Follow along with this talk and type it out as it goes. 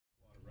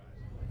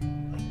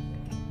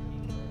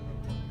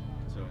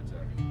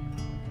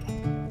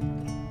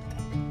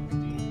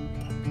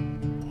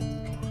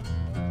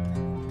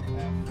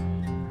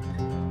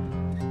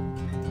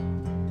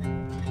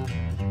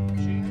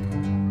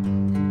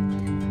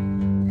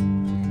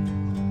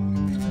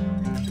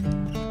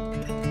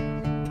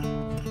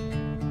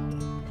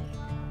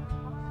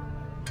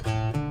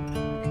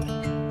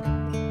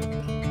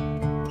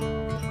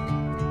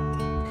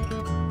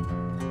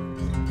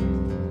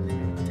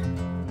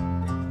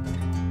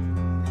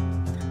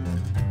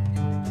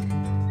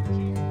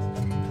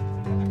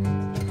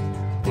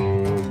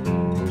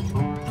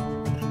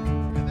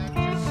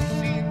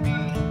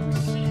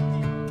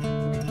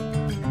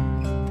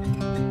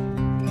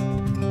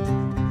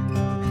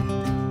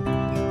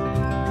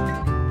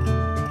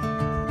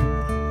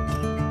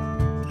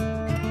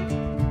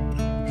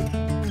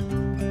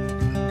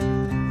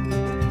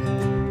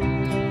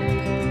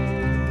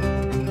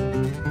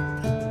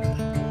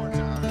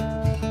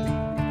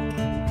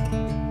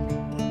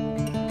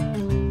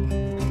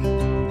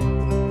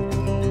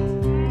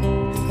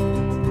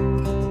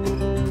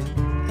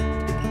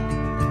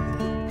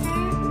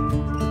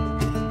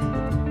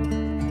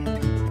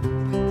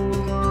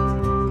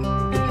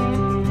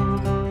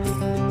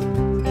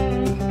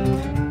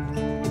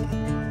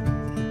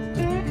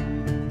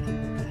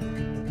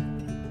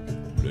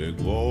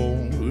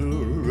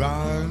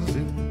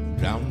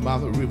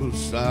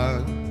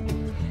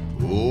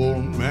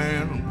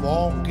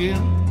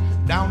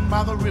talking down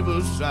by the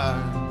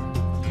riverside.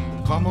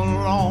 Come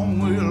along,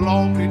 we'll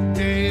all be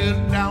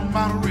dead down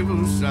by the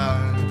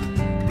riverside.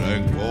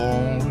 Black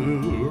water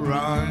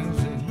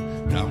rising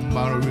down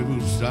by the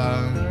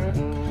riverside.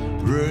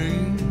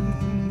 Rain,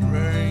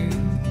 rain,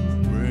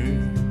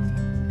 rain,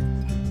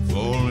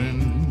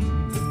 falling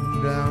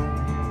down.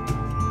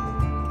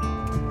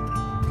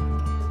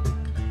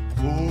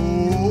 Cold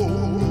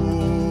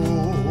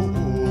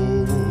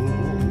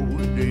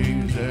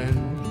days and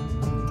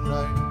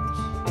nights.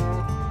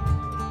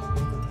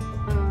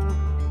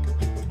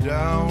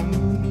 Down,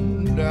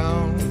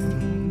 down,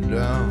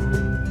 down,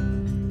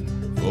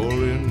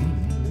 falling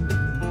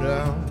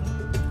down.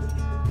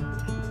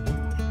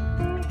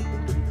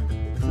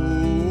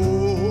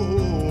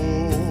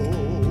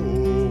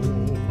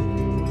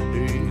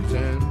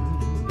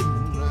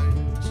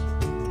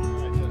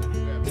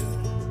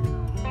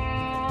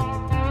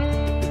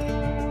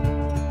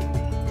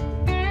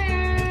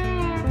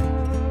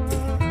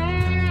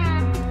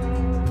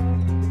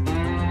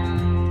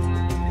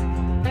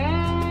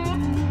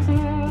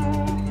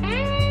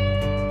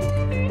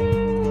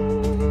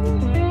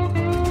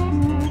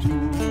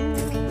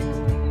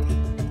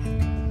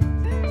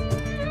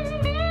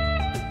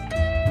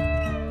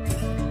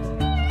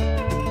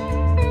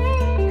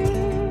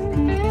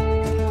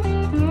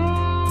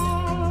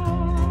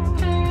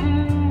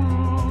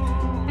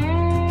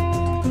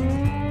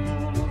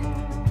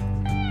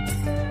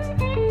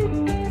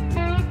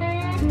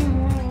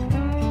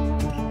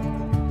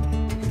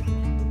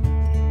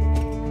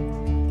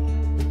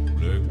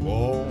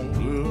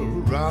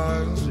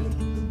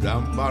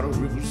 Down by the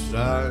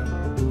riverside,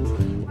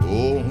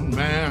 old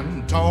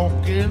man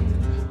talking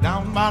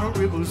down by the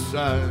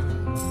riverside.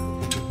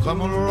 Come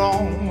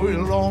along,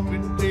 we'll all be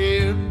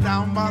dead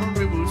down by the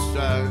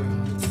riverside.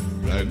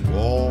 Black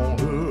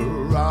water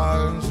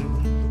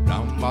rising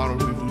down by the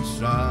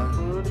riverside.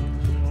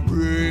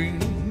 Rain,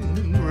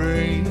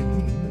 rain,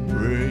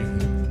 rain,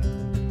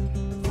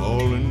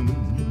 falling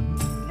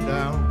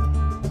down.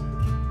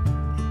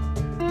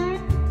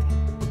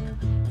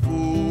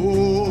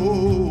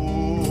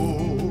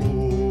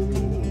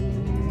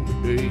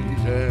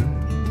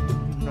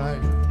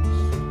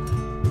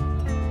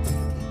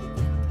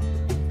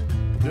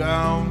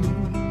 Down,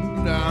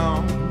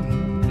 down,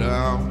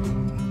 down,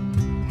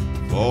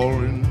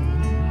 falling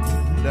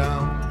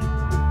down.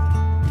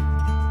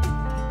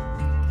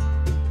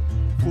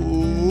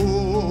 Oh,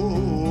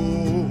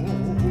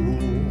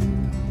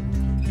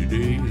 the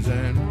days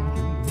and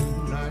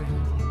nights.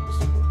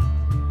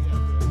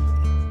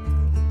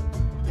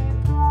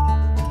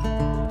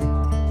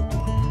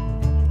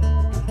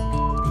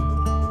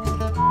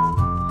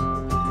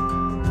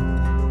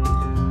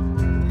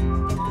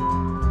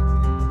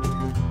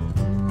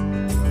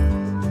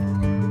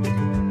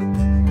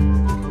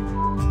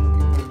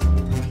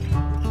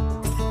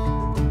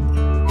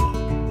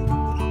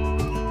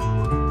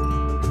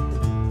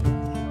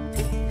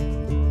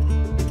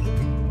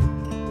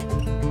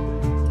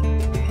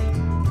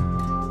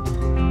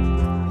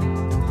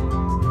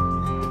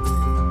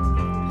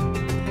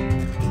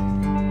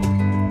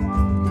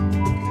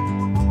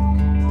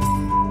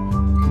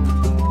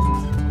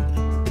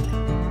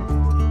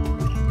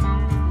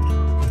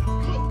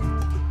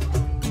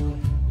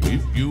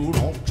 You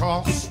don't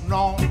trust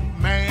no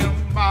man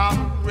by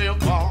the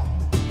river.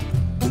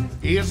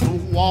 As the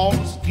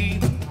waters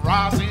keep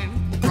rising,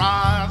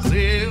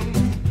 rising.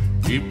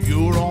 If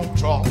you don't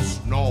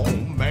trust no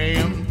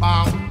man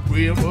by the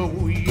river,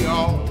 we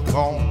all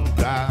gonna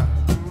die.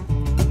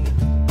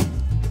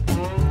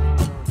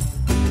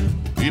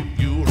 If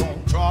you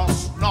don't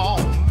trust no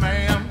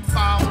man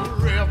by the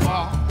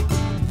river,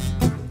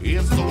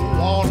 as the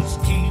waters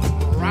keep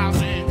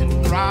rising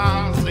and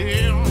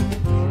rising.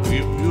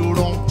 If you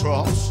don't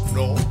trust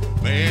no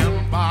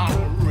man by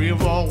the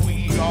river, we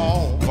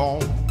all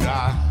gon'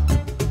 die.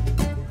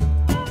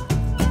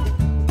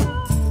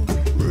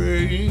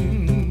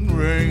 Rain,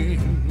 rain,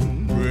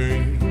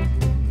 rain,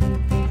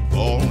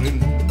 falling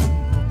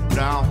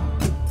down.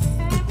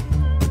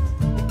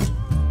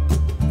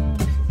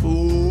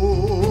 Oh,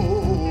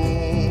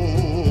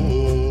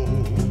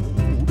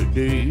 the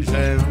days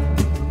and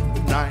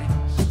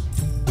nights.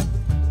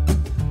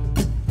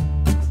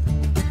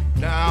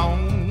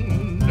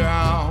 Down,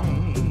 down,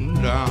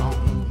 down,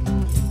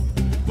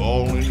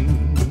 falling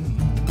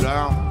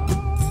down.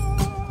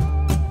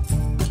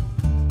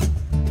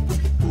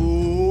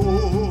 Oh,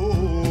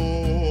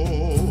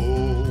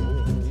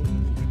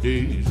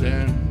 days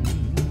and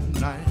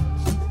nights.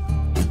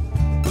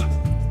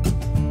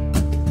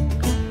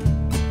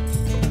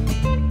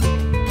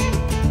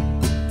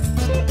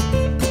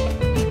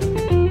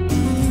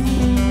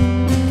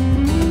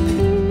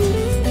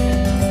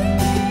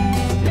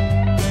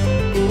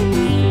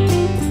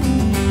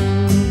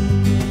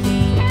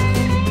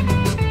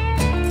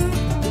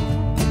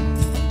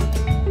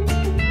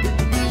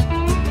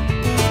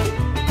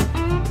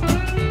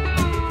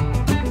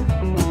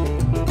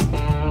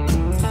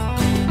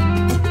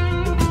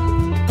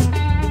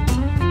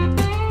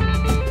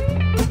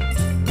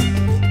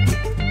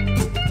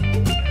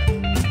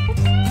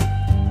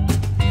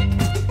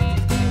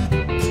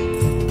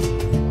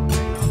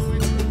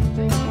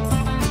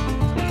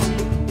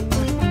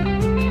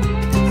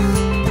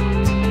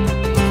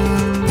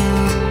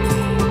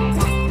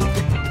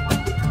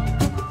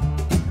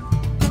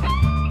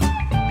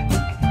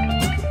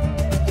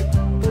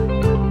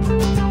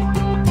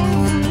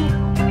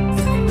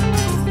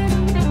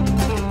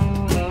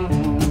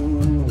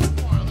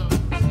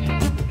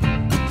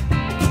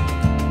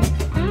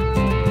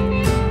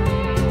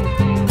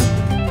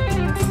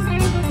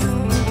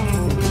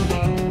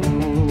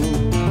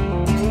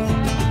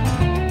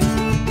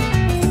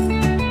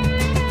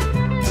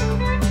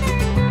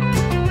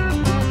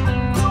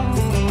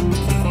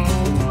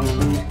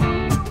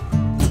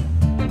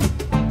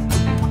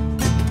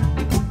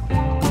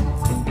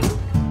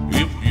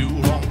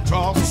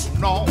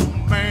 no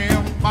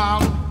man by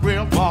the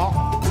river.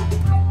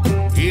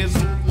 Is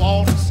the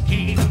waters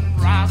keep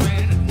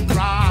rising and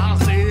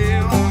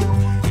rising?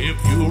 If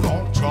you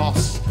don't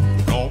trust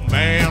no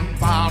man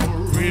by the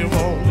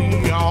river,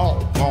 we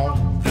all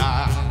gonna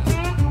die.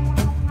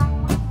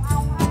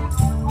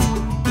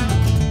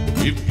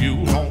 If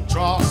you don't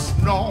trust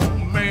no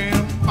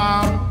man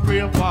by the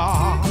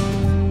river,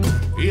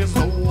 is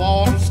the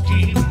waters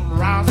keep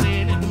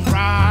rising and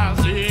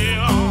rising?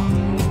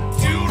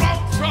 You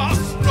don't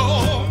trust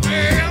no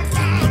man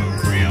by the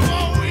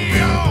river, we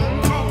all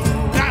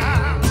gonna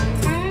die.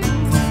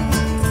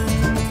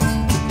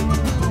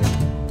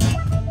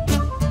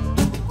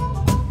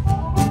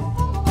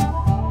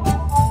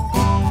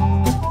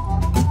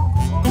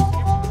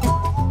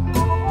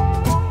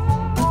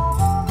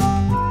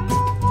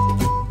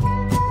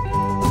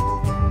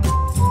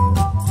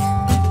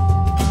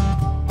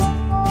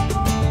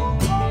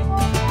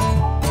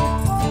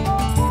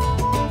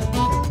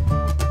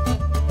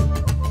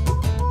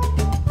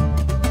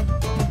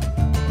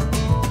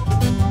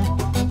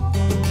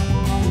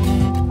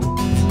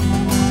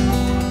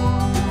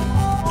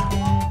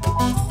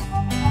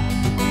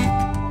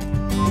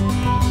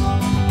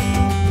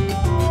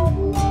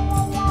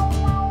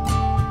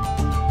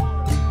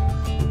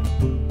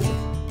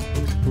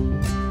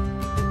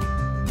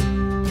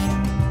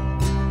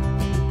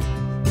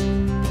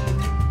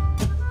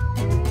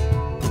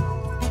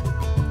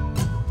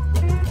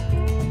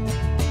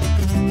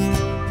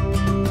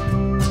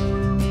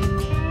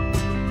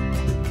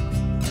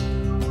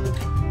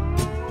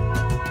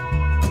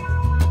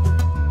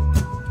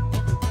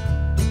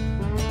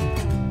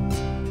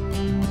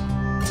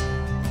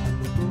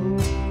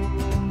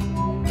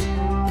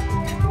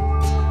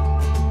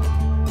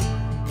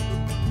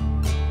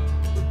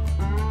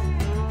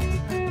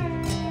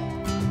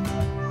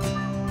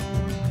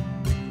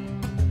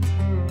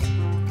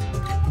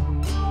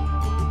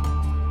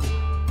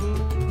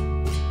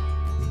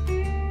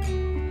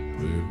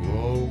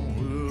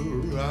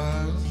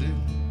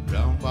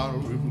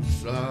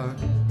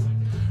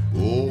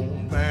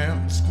 Old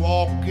man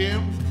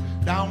squawking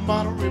down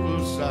by the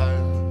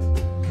riverside.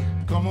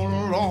 Come on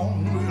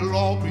along, we'll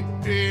all be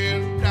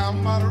dead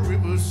down by the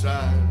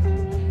riverside.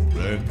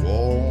 Black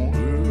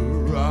water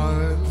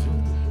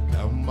rising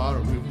down by the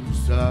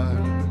riverside.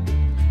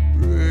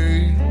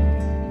 Rain,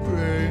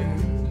 rain,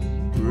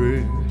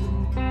 rain,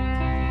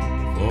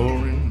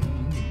 falling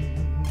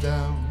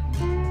down.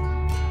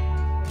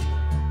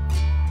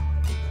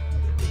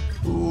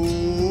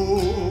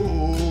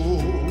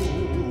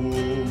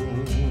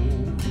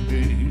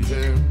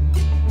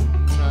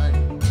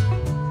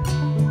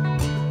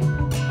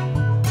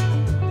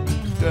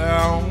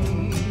 Down,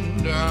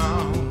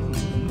 down,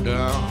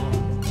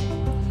 down,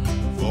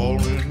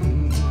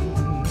 falling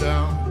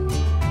down.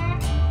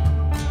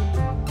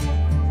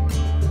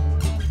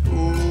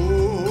 Oh,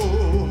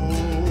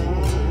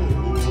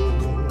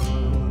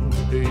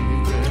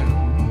 days and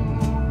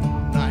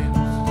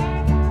nights.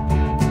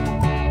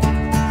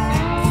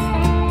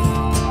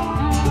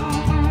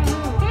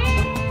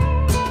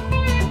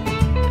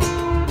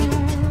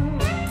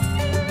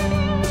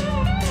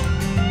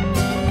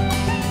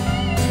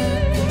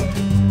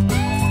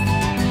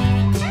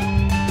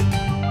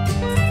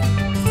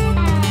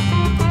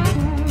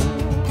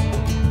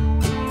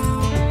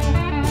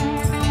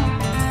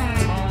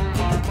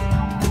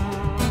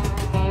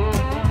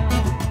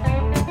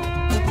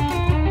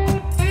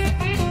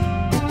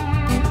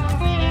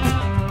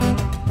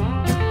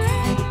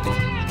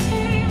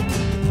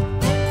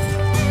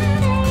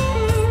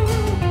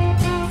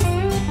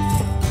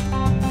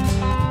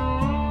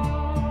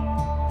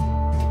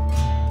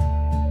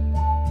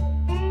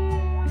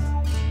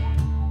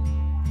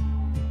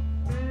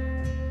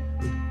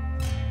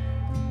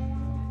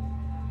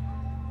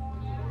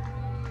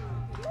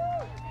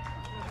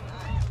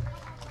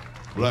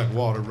 Black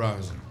Water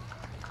Rising.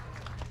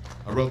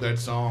 I wrote that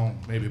song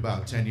maybe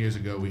about 10 years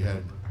ago. We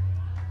had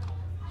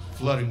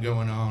flooding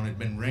going on. It'd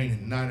been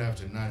raining night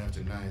after night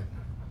after night.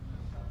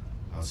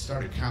 I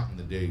started counting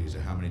the days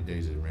of how many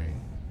days it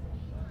rained.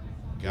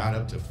 Got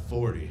up to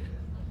 40.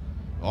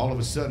 All of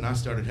a sudden, I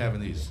started having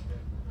these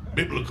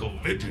biblical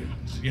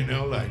visions, you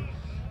know, like,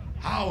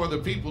 how are the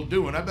people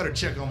doing? I better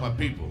check on my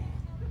people.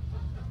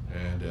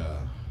 And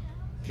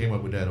came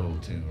up with that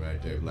old tune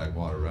right there, Black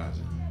Water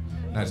Rising.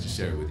 Nice to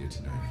share it with you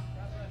tonight.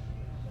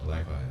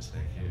 Likewise,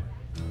 thank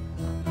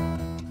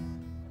you.